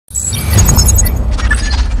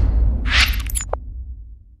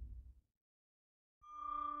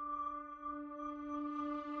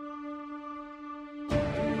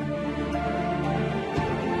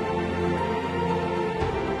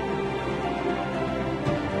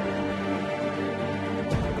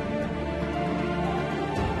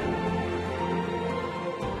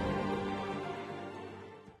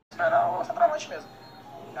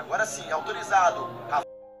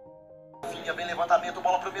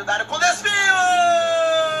Dário com desvio!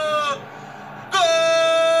 Gol!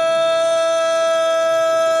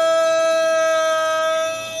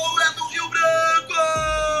 É do Rio Branco!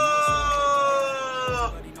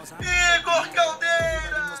 Igor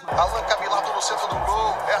Caldeira! Alan caminhado no centro do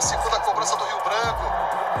gol. É a segunda cobrança do Rio Branco.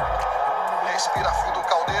 Respira fundo,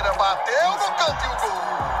 Caldeira bateu no canto e o gol.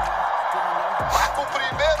 Marca o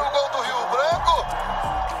primeiro gol do Rio Branco.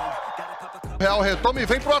 Real retoma e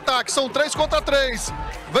vem pro ataque, são 3 contra 3.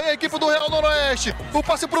 Vem a equipe do Real Noroeste. O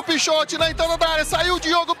passe pro Pichote na entrada da área. Saiu o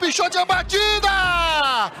Diogo, Pichote, a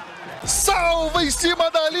batida! Salva em cima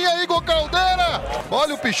da linha, Igor Caldeira.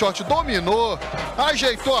 Olha o Pichote, dominou,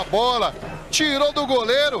 ajeitou a bola, tirou do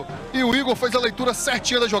goleiro e o Igor fez a leitura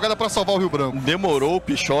certinha da jogada para salvar o Rio Branco. Demorou o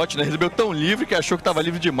Pichote, né? Recebeu tão livre que achou que estava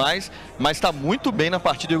livre demais, mas está muito bem na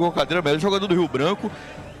partida. Igor Caldeira, melhor jogador do Rio Branco,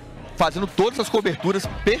 fazendo todas as coberturas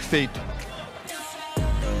perfeito.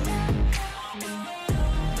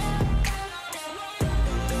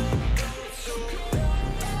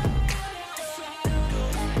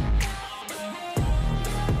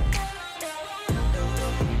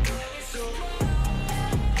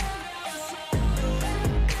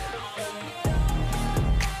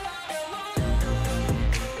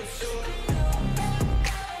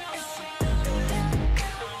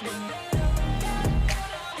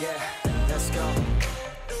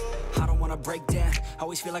 Break down,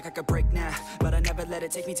 always feel like I could break now, but I never let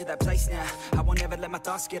it take me to that place now. I won't ever let my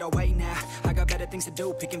thoughts get away now. I got better things to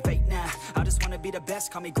do, picking fate now. I just wanna be the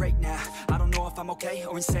best, call me great now. I don't know if I'm okay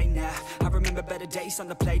or insane now. I remember better days on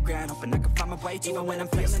the playground, hoping I can find my way to even when I'm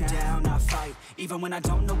feeling down. I fight, even when I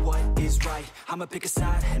don't know what is right. I'ma pick a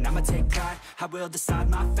side, and I'ma take pride. I will decide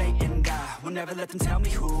my fate, and I will never let them tell me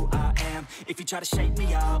who I am. If you try to shape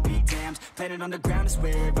me, I'll be damned. Planet on the ground is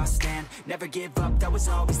where I stand. Never give up, that was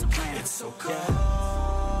always the plan. It's so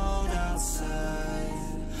cold outside,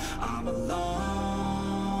 I'm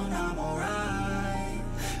alone, I'm alright.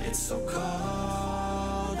 It's so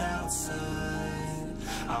cold outside,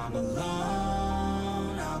 I'm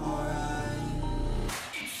alone, I'm alright.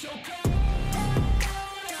 It's so cold.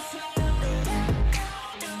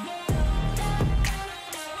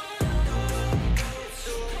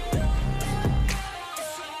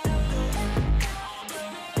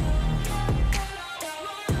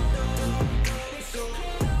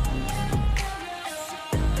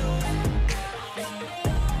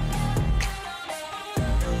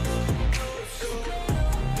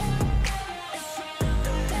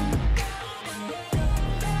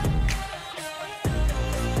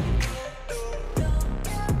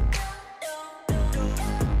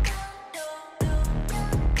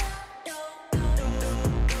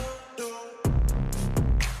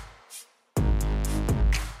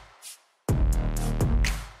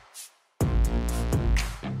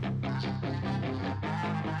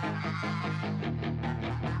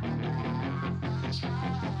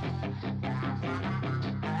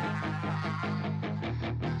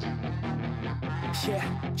 Yeah,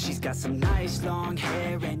 she's got some nice long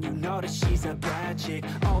hair, and you know that she's a bad chick.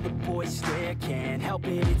 All the boys stare, can't help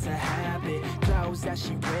it, it's a habit. Clothes that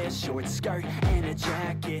she wears, short skirt and a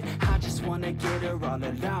jacket. I just wanna get her all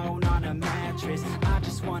alone on a mattress. I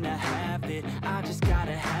just wanna have it, I just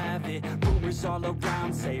gotta have it. Rumors all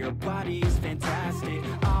around say her body is fantastic.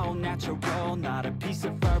 All natural, not a piece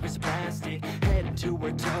of fur is plastic. Head to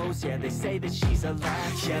her toes, yeah, they say that she's a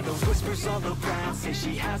latch. Yeah, the whispers all around say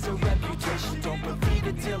she has a reputation. Don't believe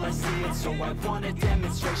it till I see it, so I want a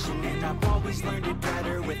demonstration. And I've always learned it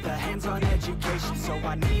better with a hands-on education. So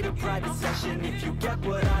I need a private session if you get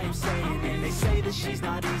what I am saying. And they say that she's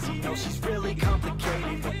not easy, no, she's really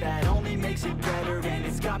complicated. But that only makes it better, and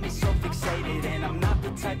it's got me so fixated. And I'm not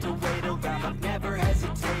the type to wait around, I've never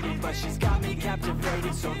hesitated. But she's got me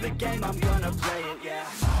captivated, so the game, I'm gonna play it, yeah.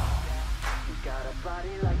 She's got a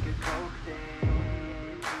body like a coke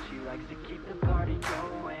thing. She likes to keep the party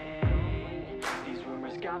going. These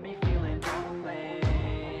rumors got me feeling lonely.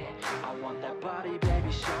 I want that body,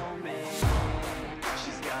 baby, show me.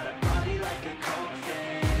 She's got a body like a coke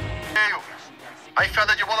thing. A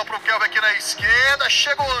enfiada de bola pro Kelvin aqui na esquerda.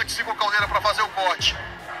 Chegou antes Igor Caldeira para fazer o corte.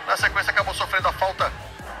 Na sequência acabou sofrendo a falta.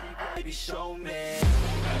 Baby, show me.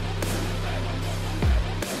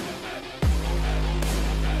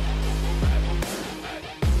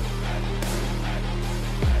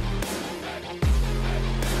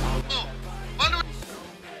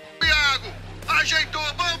 Ajeitou,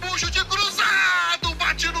 bambu, chute cruzado,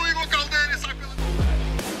 bate no Igor Caldeira e sai pela...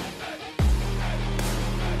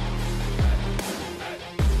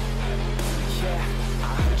 Yeah,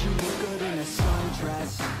 I heard you look good in a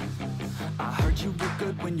sundress. I heard you look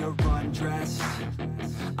good when you're undressed.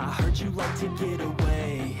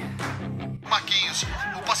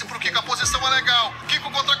 passe pro Kiko, a posição é legal. Kiko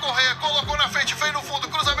contra a Correia, colocou na frente, veio no fundo,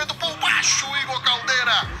 cruzamento por baixo, Igor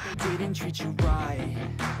Caldeira. Didn't treat you right.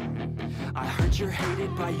 I heard you're hated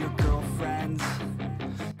by your girlfriends.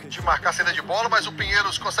 De marcar a saída de bola, mas o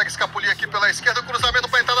Pinheiros consegue escapulir aqui pela esquerda, cruzamento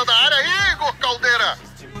para a entrada da área, Igor Caldeira.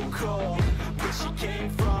 Where she came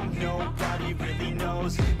from, nobody really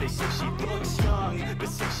knows. They say she looks young, but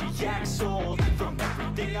say she acts old. From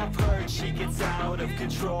everything I've heard, she gets out of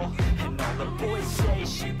control. And all the boys say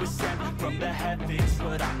she was sent from the heavens,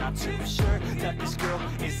 but I'm not too sure that this girl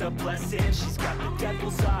is a blessing. She's got the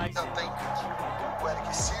devil's eyes. Tem o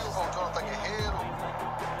Eric Silva, o Jonathan Guerreiro.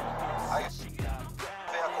 Aí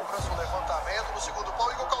vem a cobrança, o levantamento no segundo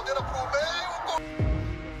pau, Igor Caldeira pro meio.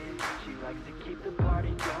 She likes to keep the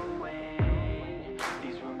party going.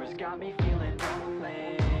 These rumors got me feeling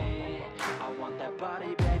lonely. I want that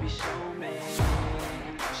body, baby, show me.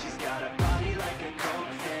 She's got a body like a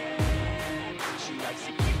coke fan. She likes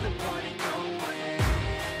to keep the party going.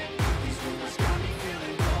 These rumors got me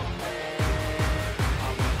feeling lonely. I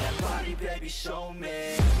want that body, baby, show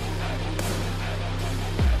me.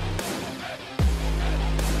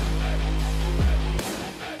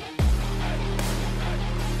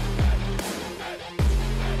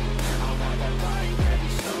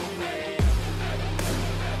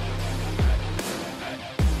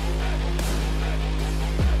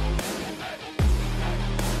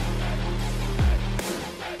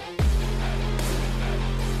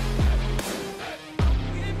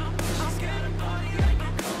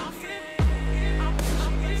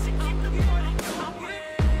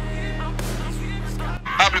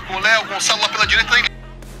 Abre com o Léo, Gonçalo lá pela direita,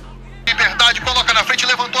 liberdade, coloca na frente,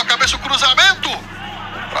 levantou a cabeça, o cruzamento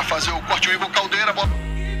para fazer o corte, o Igor Caldeira.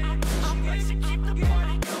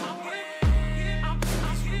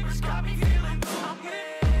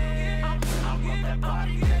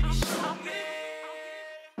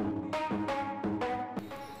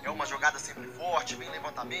 É uma jogada sempre forte, vem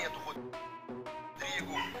levantamento,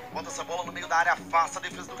 Rodrigo bota essa bola no meio da área, afasta a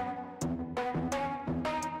defesa do...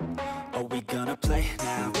 Are we gonna play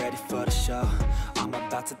now? Ready for the show? I'm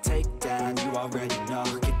about to take down, you already know.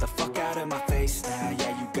 Get the fuck out of my face now,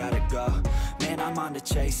 yeah, you gotta go. Man, I'm on the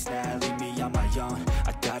chase now, leave me on my own.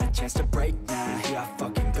 I got a chance to break now, here I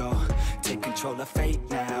fucking go. Take control of fate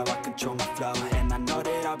now, I control my flow. And I know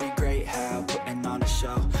that I'll be great, how putting on a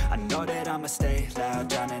show. I know that I'ma stay loud,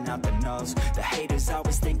 drowning out the noise. The haters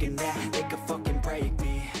always thinking that they could fucking break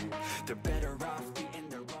me. They're better